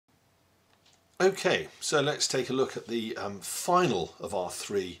Okay, so let's take a look at the final of our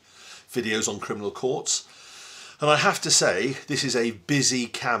 3 videos on criminal courts. And I have to say, this is a busy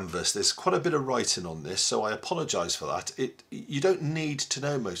canvas. There's quite a bit of writing on this, so I apologise for that. You don't need to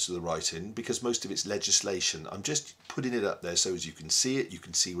know most of the writing because most of it's legislation. I'm just putting it up there so as you can see it, you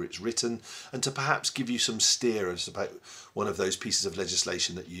can see where it's written, and to perhaps give you some steers about one of those pieces of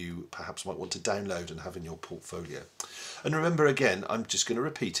legislation that you perhaps might want to download and have in your portfolio. And remember again, I'm just going to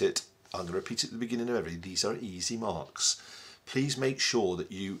repeat it. I'm going to repeat it at the beginning of every. These are easy marks. Please make sure that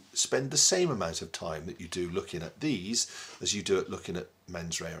you spend the same amount of time that you do looking at these as you do at looking at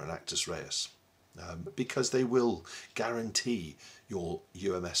mens rea and actus reus, because they will guarantee your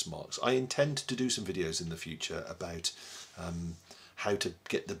UMS marks. I intend to do some videos in the future about how to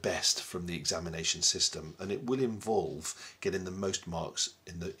get the best from the examination system, and it will involve getting the most marks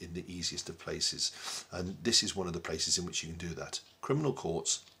in the easiest of places, and this is one of the places in which you can do that. Criminal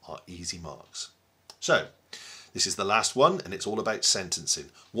courts are easy marks. So this is the last one, and it's all about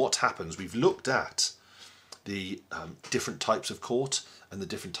sentencing. What happens? We've looked at the different types of court and the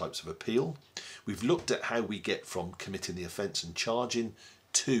different types of appeal. We've looked at how we get from committing the offence and charging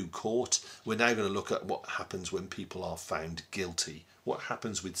to court. We're now going to look at what happens when people are found guilty. What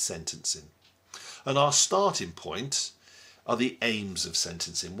happens with sentencing? And our starting point are the aims of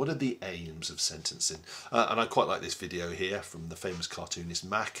sentencing. What are the aims of sentencing? And I quite like this video here from the famous cartoonist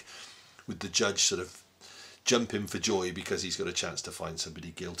Mac, with the judge sort of jumping for joy because he's got a chance to find somebody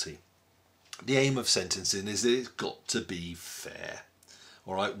guilty. The aim of sentencing is that it's got to be fair.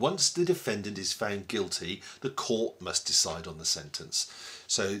 All right, once the defendant is found guilty, the court must decide on the sentence.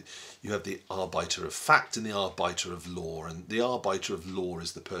 So you have the arbiter of fact and the arbiter of law, and the arbiter of law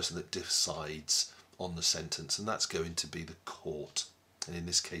is the person that decides on the sentence, and that's going to be the court, and in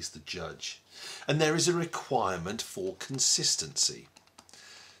this case the judge. And there is a requirement for consistency.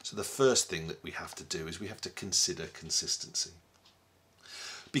 So the first thing that we have to do is we have to consider consistency,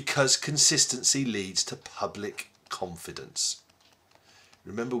 because consistency leads to public confidence.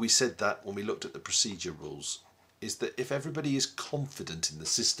 Remember, we said that when we looked at the procedure rules, is that if everybody is confident in the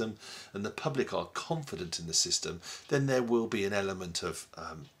system and the public are confident in the system, then there will be an element of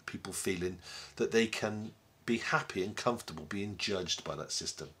people feeling that they can be happy and comfortable being judged by that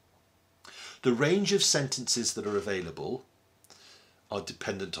system. The range of sentences that are available are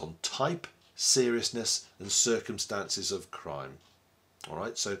dependent on type, seriousness and circumstances of crime. All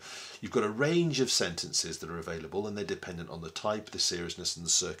right, so you've got a range of sentences that are available, and they're dependent on the type, the seriousness and the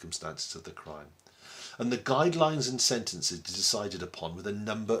circumstances of the crime. And the guidelines and sentences are decided upon with a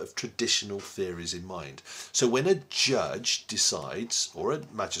number of traditional theories in mind. So when a judge decides, or a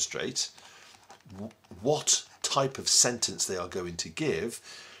magistrate, what type of sentence they are going to give,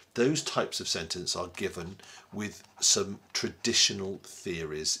 those types of sentence are given with some traditional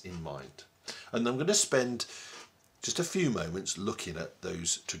theories in mind. And I'm going to spend just a few moments looking at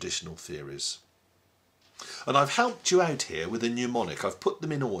those traditional theories. And I've helped you out here with a mnemonic. I've put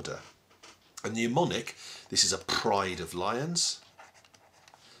them in order. A mnemonic, this is a pride of lions,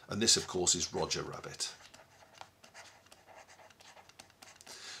 and this of course is Roger Rabbit.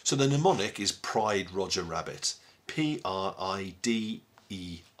 So the mnemonic is Pride Roger Rabbit, P-R-I-D-E-R-R,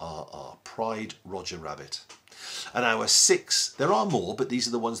 Pride Roger Rabbit. And our 6, there are more, but these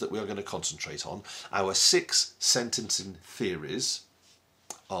are the ones that we are going to concentrate on. Our 6 sentencing theories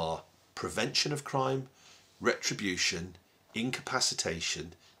are prevention of crime, retribution,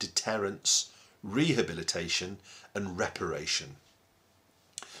 incapacitation, deterrence, rehabilitation and reparation.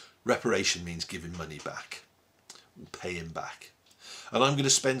 Reparation means giving money back, paying back. And I'm going to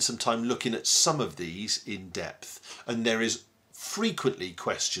spend some time looking at some of these in depth, and there is frequently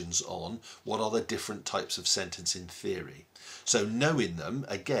questions on what are the different types of sentencing theory. So knowing them,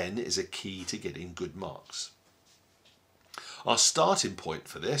 again, is a key to getting good marks. Our starting point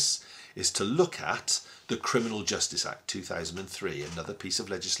for this is to look at the Criminal Justice Act 2003, another piece of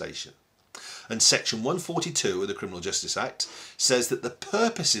legislation. And section 142 of the Criminal Justice Act says that the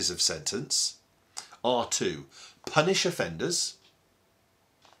purposes of sentence are to punish offenders,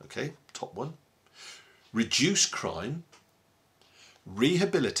 okay, top one, reduce crime,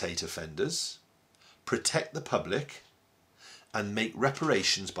 rehabilitate offenders, protect the public, and make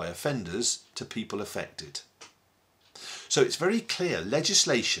reparations by offenders to people affected. So it's very clear,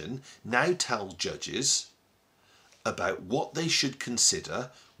 legislation now tells judges about what they should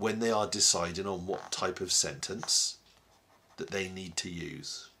consider when they are deciding on what type of sentence that they need to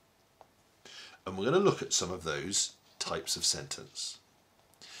use. And we're going to look at some of those types of sentence.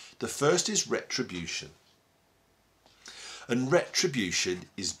 The first is retribution. And retribution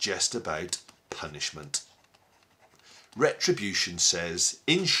is just about punishment. Retribution says,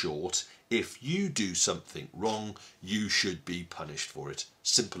 in short, If you do something wrong, you should be punished for it.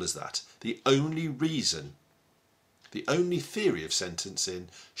 Simple as that. The only reason, the only theory of sentencing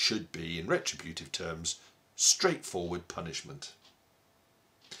should be, in retributive terms, straightforward punishment.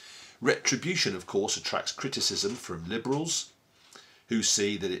 Retribution, of course, attracts criticism from liberals who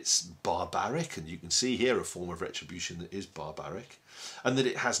see that it's barbaric, and you can see here a form of retribution that is barbaric, and that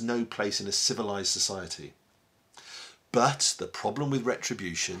it has no place in a civilized society. But the problem with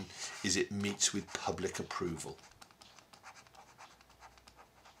retribution is it meets with public approval.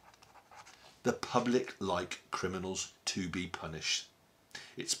 The public like criminals to be punished.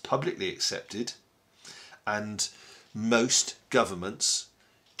 It's publicly accepted, and most governments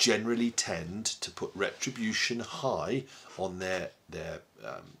generally tend to put retribution high on their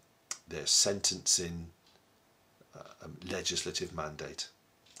sentencing legislative mandate.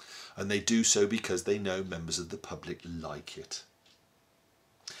 And they do so because they know members of the public like it.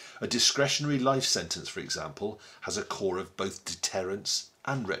 A discretionary life sentence, for example, has a core of both deterrence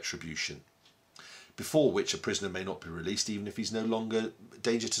and retribution, before which a prisoner may not be released even if he's no longer a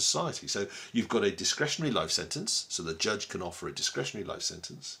danger to society. So you've got a discretionary life sentence, so the judge can offer a discretionary life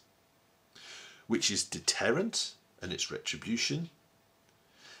sentence, which is deterrent and it's retribution,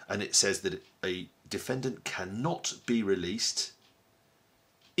 and it says that a defendant cannot be released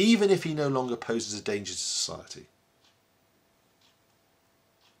even if he no longer poses a danger to society.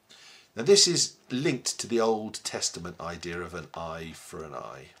 Now this is linked to the Old Testament idea of an eye for an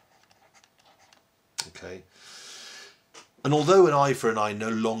eye. Okay, and although an eye for an eye no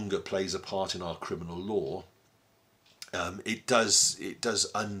longer plays a part in our criminal law, it does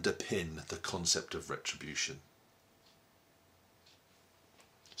underpin the concept of retribution.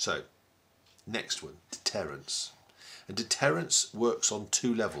 So, next one, deterrence. And deterrence works on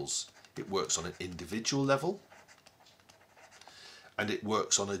two levels. It works on an individual level, and it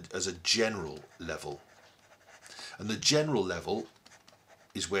works on as a general level. And the general level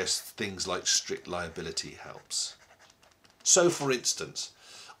is where things like strict liability helps. So, for instance,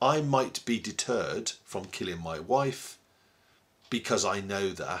 I might be deterred from killing my wife because I know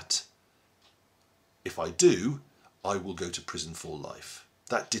that if I do, I will go to prison for life.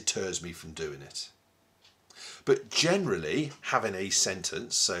 That deters me from doing it. But generally, having a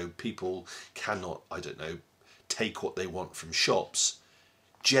sentence so people cannot, I don't know, take what they want from shops,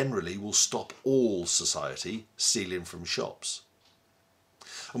 generally will stop all society stealing from shops.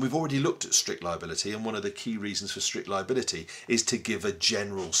 And we've already looked at strict liability, and one of the key reasons for strict liability is to give a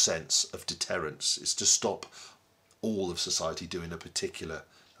general sense of deterrence. It's to stop all of society doing a particular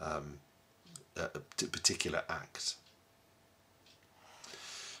act.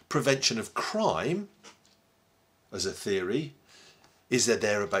 Prevention of crime, as a theory, is that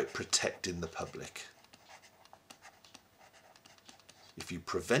they're about protecting the public. If you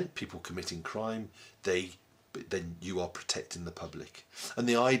prevent people committing crime, then you are protecting the public. And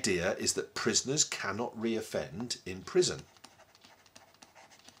the idea is that prisoners cannot reoffend in prison.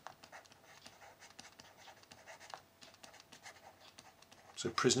 So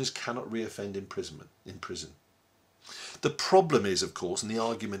prisoners cannot reoffend in prison. The problem is, of course, and the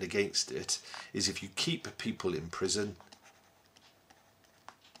argument against it, is if you keep people in prison,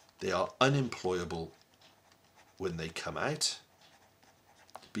 they are unemployable when they come out,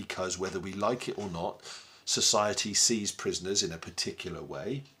 because whether we like it or not, society sees prisoners in a particular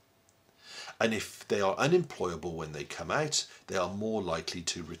way. And if they are unemployable when they come out, they are more likely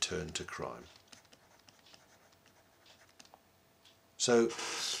to return to crime. So,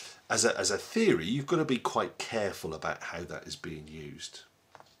 as a theory, you've got to be quite careful about how that is being used.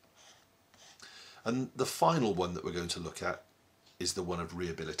 And the final one that we're going to look at is the one of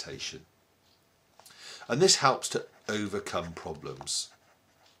rehabilitation. And this helps to overcome problems.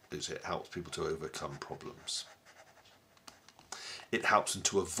 It helps people to overcome problems. It helps them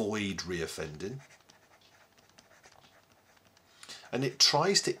to avoid reoffending. And it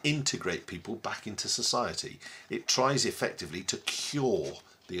tries to integrate people back into society. It tries effectively to cure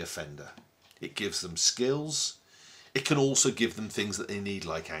the offender. It gives them skills. It can also give them things that they need,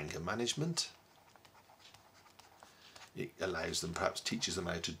 like anger management. It allows them, perhaps teaches them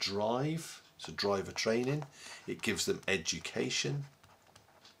how to drive, so driver training. It gives them education.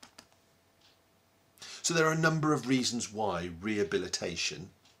 So there are a number of reasons why rehabilitation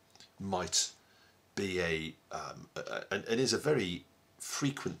might be and is a very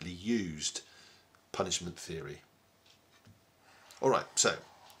frequently used punishment theory. All right, so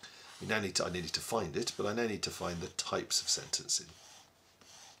I needed to find it, but I now need to find the types of sentencing.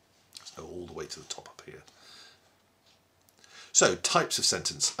 So all the way to the top up here. So types of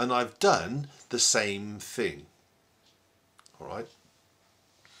sentence, and I've done the same thing. All right.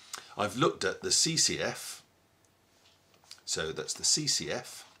 I've looked at the CCF, so that's the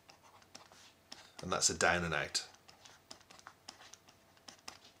CCF, and that's a down and out.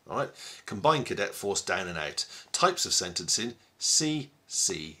 All right, combined cadet force down and out. Types of sentencing,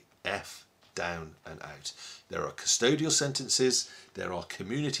 CCF, down and out. There are custodial sentences, there are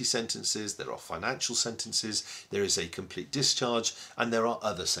community sentences, there are financial sentences, there is a complete discharge, and there are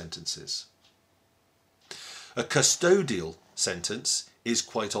other sentences. A custodial sentence is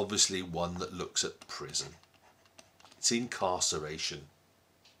quite obviously one that looks at prison. It's incarceration.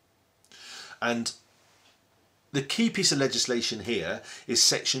 And the key piece of legislation here is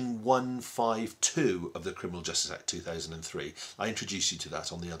section 152 of the Criminal Justice Act 2003. I introduce you to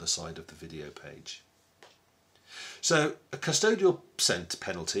that on the other side of the video page. So a custodial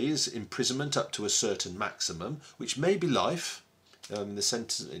penalty is imprisonment up to a certain maximum, which may be life. In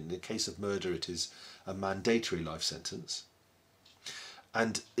the case of murder, it is a mandatory life sentence.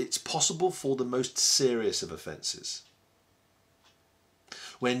 And it's possible for the most serious of offences.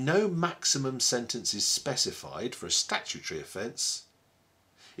 Where no maximum sentence is specified for a statutory offence,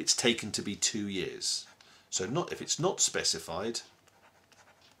 it's taken to be 2 years. So if it's not specified,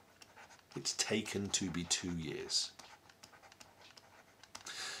 it's taken to be 2 years.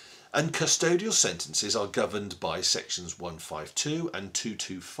 And custodial sentences are governed by sections 152 and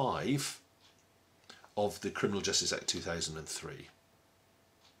 225 of the Criminal Justice Act 2003.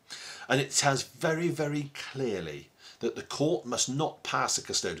 And it says very, very clearly that the court must not pass a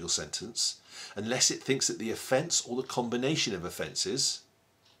custodial sentence unless it thinks that the offence or the combination of offences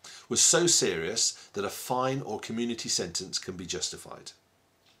was so serious that a fine or community sentence can be justified.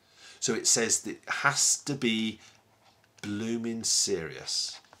 So it says that it has to be blooming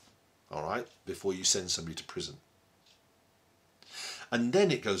serious, all right, before you send somebody to prison. And then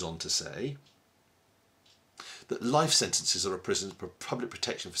it goes on to say that life sentences or a prison for public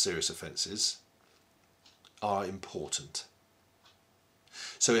protection for serious offences are important.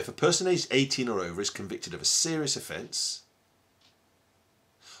 So if a person aged 18 or over is convicted of a serious offence,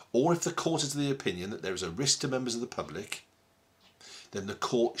 or if the court is of the opinion that there is a risk to members of the public, then the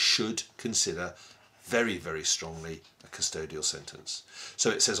court should consider very, very strongly a custodial sentence.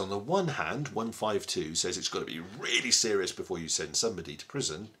 So it says on the one hand, 152 says it's got to be really serious before you send somebody to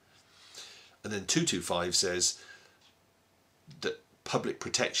prison, and then 225 says that public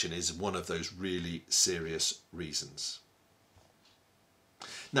protection is one of those really serious reasons.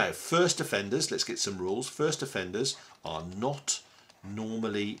 Now, first offenders, let's get some rules. First offenders are not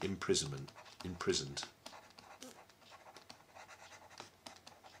normally imprisoned.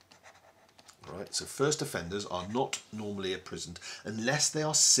 All right, so first offenders are not normally imprisoned unless they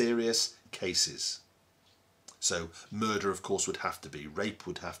are serious cases. So murder, of course, would have to be, rape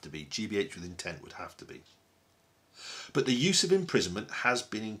would have to be, GBH with intent would have to be. But the use of imprisonment has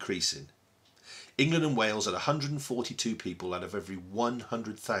been increasing. England and Wales had 142 people out of every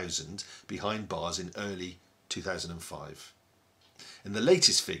 100,000 behind bars in early 2005. And the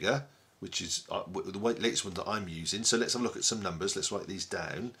latest figure, which is the latest one that I'm using, so let's have a look at some numbers, let's write these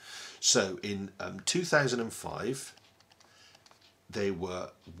down. So in 2005, they were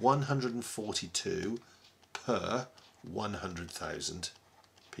 142 per 100,000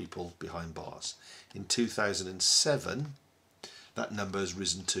 people behind bars. In 2007, that number has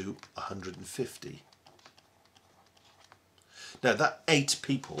risen to 150. Now that 8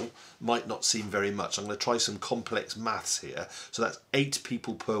 people might not seem very much. I'm going to try some complex maths here. So that's 8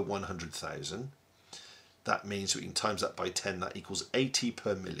 people per 100,000. That means we can times that by 10, that equals 80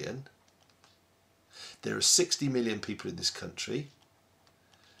 per million. There are 60 million people in this country.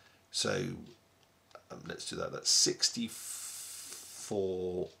 So let's do that. That's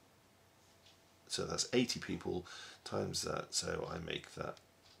 64. So that's 80 people times that. So I make that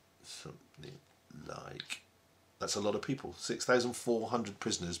something like, that's a lot of people. 6,400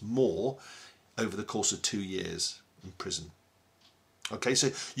 prisoners more over the course of 2 years in prison. Okay,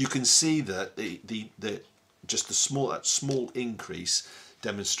 so you can see that that small increase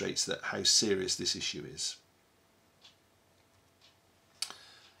demonstrates that how serious this issue is.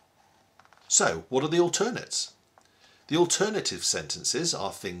 So, what are the alternates? The alternative sentences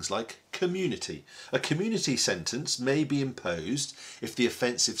are things like community. A community sentence may be imposed if the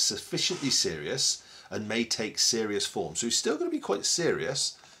offence is sufficiently serious and may take serious form. So it's still going to be quite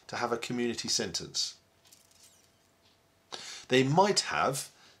serious to have a community sentence. They might have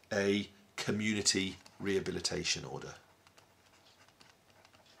a community rehabilitation order.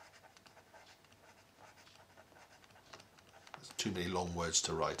 That's too many long words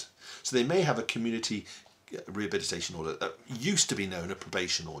to write. So they may have a community rehabilitation order that used to be known a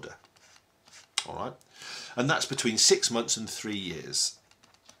probation order. All right, and that's between 6 months and 3 years.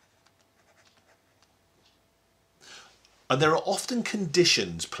 And there are often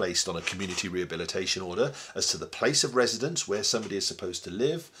conditions placed on a community rehabilitation order as to the place of residence where somebody is supposed to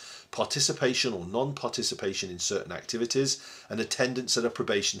live, participation or non-participation in certain activities, and attendance at a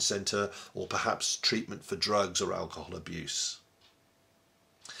probation centre or perhaps treatment for drugs or alcohol abuse.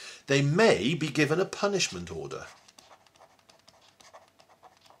 They may be given a punishment order.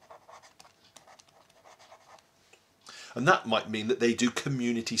 And that might mean that they do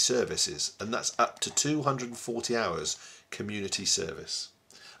community services, and that's up to 240 hours community service.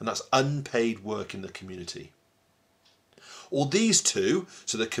 And that's unpaid work in the community. Or these two,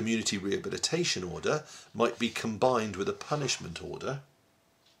 so the community rehabilitation order, might be combined with a punishment order,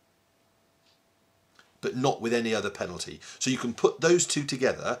 but not with any other penalty. So you can put those two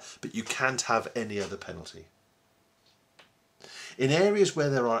together, but you can't have any other penalty. In areas where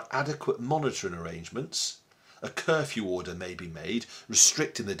there are adequate monitoring arrangements, a curfew order may be made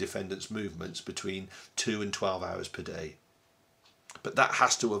restricting the defendant's movements between 2 and 12 hours per day. But that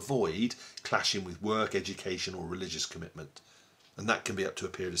has to avoid clashing with work, education or religious commitment. And that can be up to a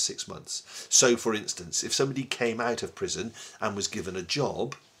period of 6 months. So for instance, if somebody came out of prison and was given a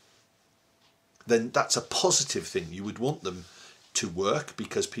job, then that's a positive thing. You would want them to work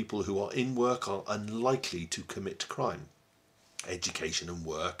because people who are in work are unlikely to commit crime. Education and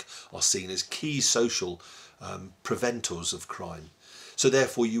work are seen as key social preventors of crime. So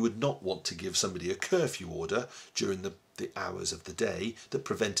therefore you would not want to give somebody a curfew order during the hours of the day that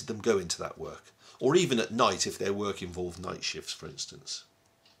prevented them going to that work, or even at night if their work involved night shifts, for instance.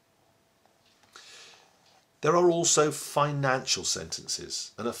 There are also financial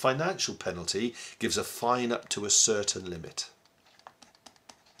sentences, and a financial penalty gives a fine up to a certain limit.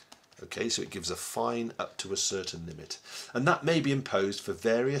 Okay, so it gives a fine up to a certain limit, and that may be imposed for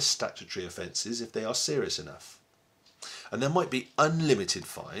various statutory offences if they are serious enough. And there might be unlimited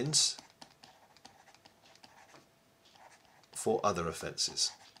fines for other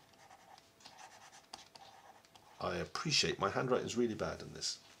offences. I appreciate my handwriting is really bad on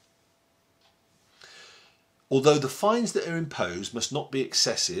this. Although the fines that are imposed must not be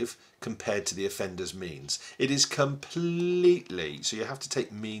excessive compared to the offender's means. It is completely, so you have to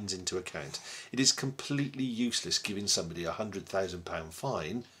take means into account, it is completely useless giving somebody a £100,000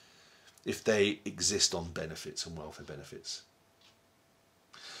 fine if they exist on benefits and welfare benefits.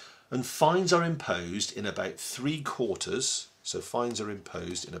 And fines are imposed in about 3/4, so fines are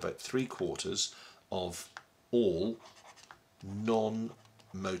imposed in about 3/4 of all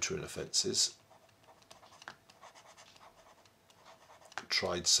non-motoring offences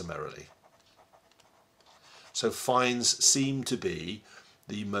tried summarily. So fines seem to be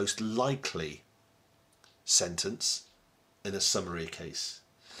the most likely sentence in a summary case,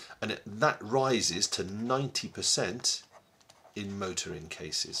 and that rises to 90% in motoring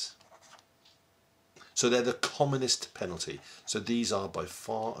cases. So they're the commonest penalty. So these are by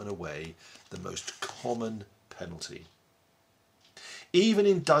far and away the most common penalty. Even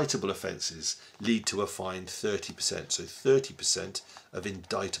indictable offences lead to a fine 30%. So 30% of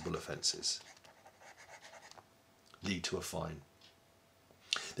indictable offences lead to a fine.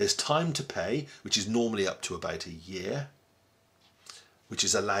 There's time to pay, which is normally up to about a year, which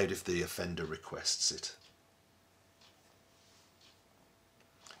is allowed if the offender requests it.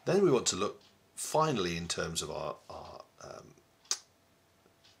 Then we want to look finally in terms of our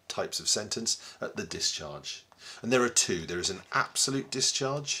types of sentence at the discharge. And there are two. There is an absolute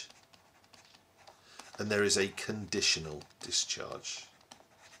discharge and there is a conditional discharge.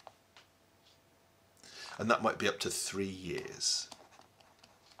 And that might be up to 3 years.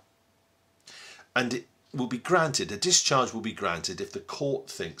 And it will be granted, a discharge will be granted if the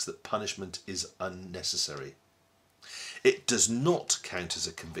court thinks that punishment is unnecessary. It does not count as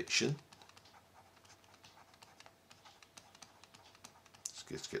a conviction.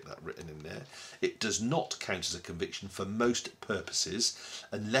 Let's get that written in there. It does not count as a conviction for most purposes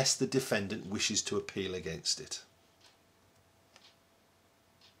unless the defendant wishes to appeal against it.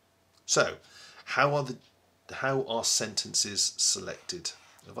 So, how are sentences selected?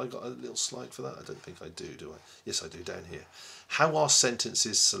 Have I got a little slide for that? I don't think I do I? Yes, I do, down here. How are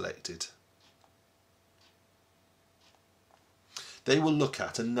sentences selected? They will look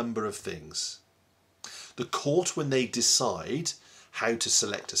at a number of things. The court, when they decide how to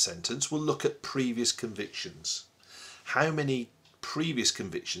select a sentence, will look at previous convictions. How many previous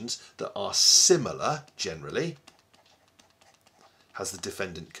convictions that are similar, generally, has the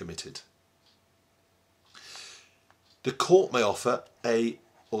defendant committed? The court may offer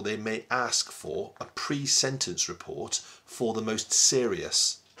or they may ask for a pre-sentence report for the most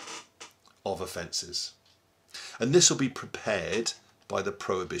serious of offences. And this will be prepared by the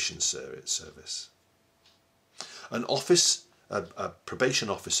Prohibition Service. A probation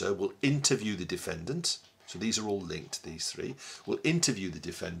officer will interview the defendant. So these are all linked, these three. Will interview the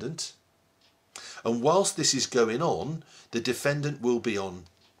defendant. And whilst this is going on, the defendant will be on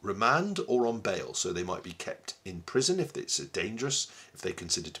remand or on bail. So they might be kept in prison if it's dangerous, if they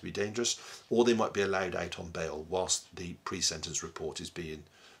consider to be dangerous, or they might be allowed out on bail whilst the pre-sentence report is being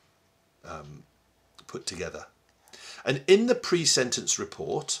put together. And in the pre-sentence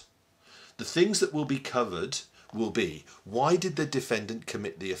report, the things that will be covered will be: why did the defendant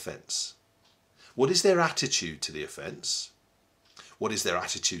commit the offence? What is their attitude to the offence? What is their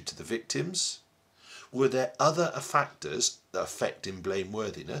attitude to the victims? Were there other factors that affect in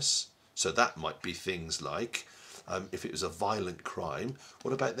blameworthiness? So that might be things like, if it was a violent crime,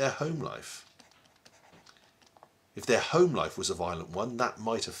 what about their home life? If their home life was a violent one, that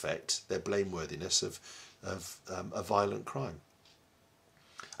might affect their blameworthiness of a violent crime.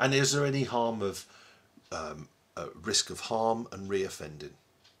 And is there any harm of risk of harm and reoffending?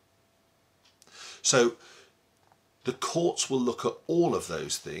 So the courts will look at all of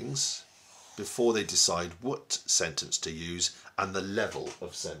those things before they decide what sentence to use and the level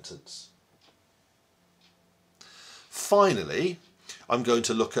of sentence. Finally, I'm going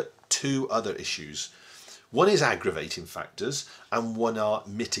to look at two other issues. One is aggravating factors and one are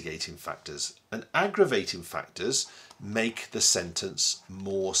mitigating factors. And aggravating factors make the sentence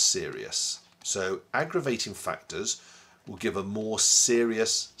more serious. So aggravating factors will give a more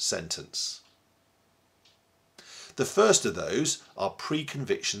serious sentence. The first of those are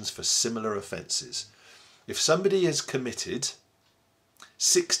pre-convictions for similar offences. If somebody has committed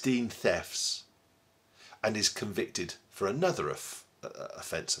 16 thefts and is convicted for another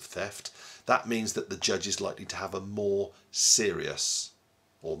offence of theft, that means that the judge is likely to have a more serious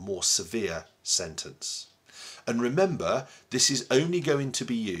or more severe sentence. And remember, this is only going to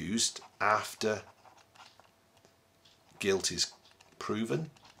be used after guilt is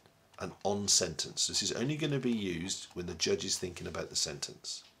proven and on sentence. This is only going to be used when the judge is thinking about the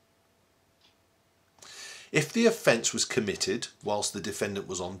sentence. If the offence was committed whilst the defendant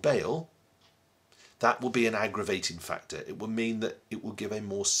was on bail, that will be an aggravating factor. It will mean that it will give a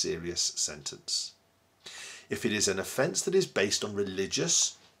more serious sentence. If it is an offence that is based on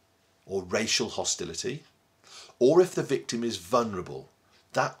religious or racial hostility, or if the victim is vulnerable,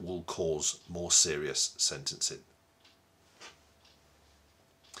 that will cause more serious sentencing.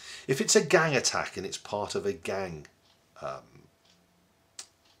 If it's a gang attack and it's part of a gang a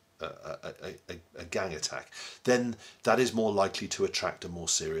gang attack, then that is more likely to attract a more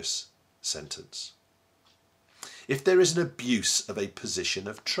serious sentence. If there is an abuse of a position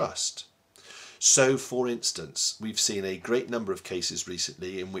of trust, so for instance, we've seen a great number of cases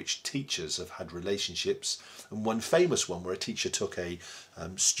recently in which teachers have had relationships, and one famous one where a teacher took a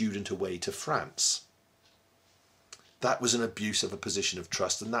student away to France. That was an abuse of a position of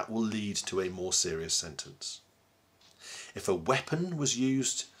trust, and that will lead to a more serious sentence. If a weapon was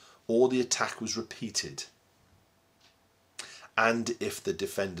used or the attack was repeated, and if the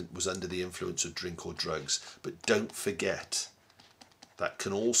defendant was under the influence of drink or drugs, but don't forget, that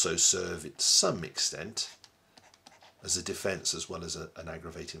can also serve to some extent as a defence as well as an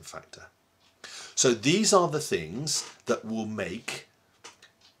aggravating factor. So these are the things that will make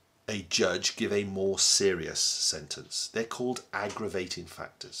a judge give a more serious sentence. They're called aggravating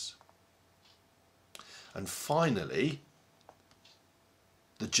factors. And finally,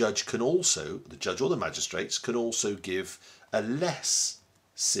 the judge or the magistrates can also give a less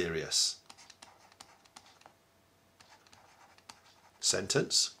serious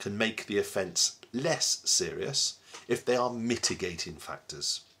sentence, can make the offence less serious if they are mitigating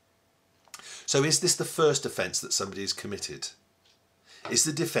factors. So is this the first offence that somebody has committed? Is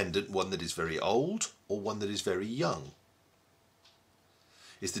the defendant one that is very old or one that is very young?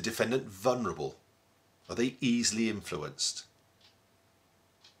 Is the defendant vulnerable? Are they easily influenced?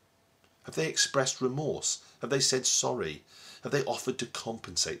 Have they expressed remorse? Have they said sorry? Have they offered to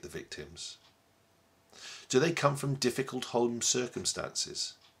compensate the victims? Do they come from difficult home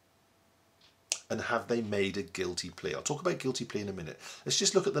circumstances? And have they made a guilty plea? I'll talk about guilty plea in a minute. Let's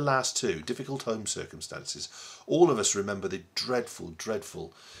just look at the last two, difficult home circumstances. All of us remember the dreadful,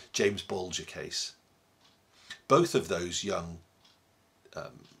 dreadful James Bolger case. Both of those young,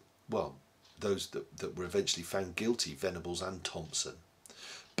 those that were eventually found guilty, Venables and Thompson,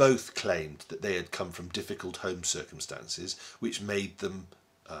 both claimed that they had come from difficult home circumstances which made them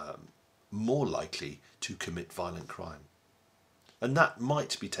more likely to commit violent crime. And that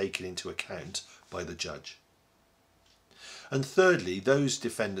might be taken into account by the judge. And thirdly, those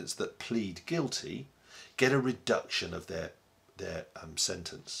defendants that plead guilty get a reduction of their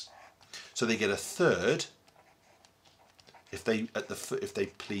sentence. So they get a third if they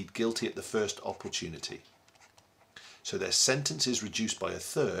plead guilty at the first opportunity. So their sentence is reduced by a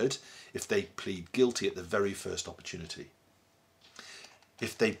third if they plead guilty at the very first opportunity.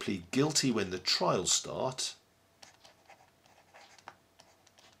 If they plead guilty when the trials start,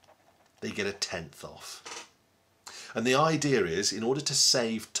 they get a tenth off. And the idea is, in order to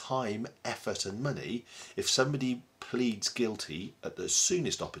save time, effort and money, if somebody pleads guilty at the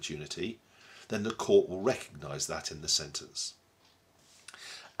soonest opportunity, then the court will recognise that in the sentence.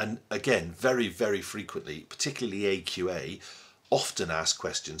 And again, very, very frequently, particularly AQA, often ask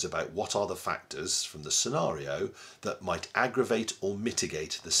questions about what are the factors from the scenario that might aggravate or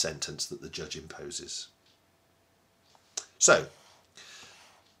mitigate the sentence that the judge imposes. So,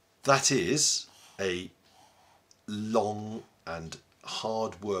 that is a long and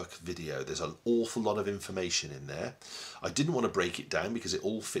hard work video. There's an awful lot of information in there. I didn't want to break it down because it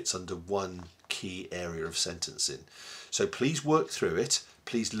all fits under one key area of sentencing. So please work through it.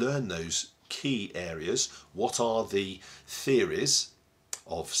 Please learn those key areas. What are the theories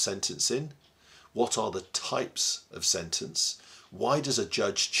of sentencing? What are the types of sentence? Why does a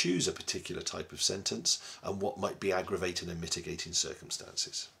judge choose a particular type of sentence? And what might be aggravating and mitigating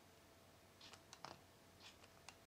circumstances?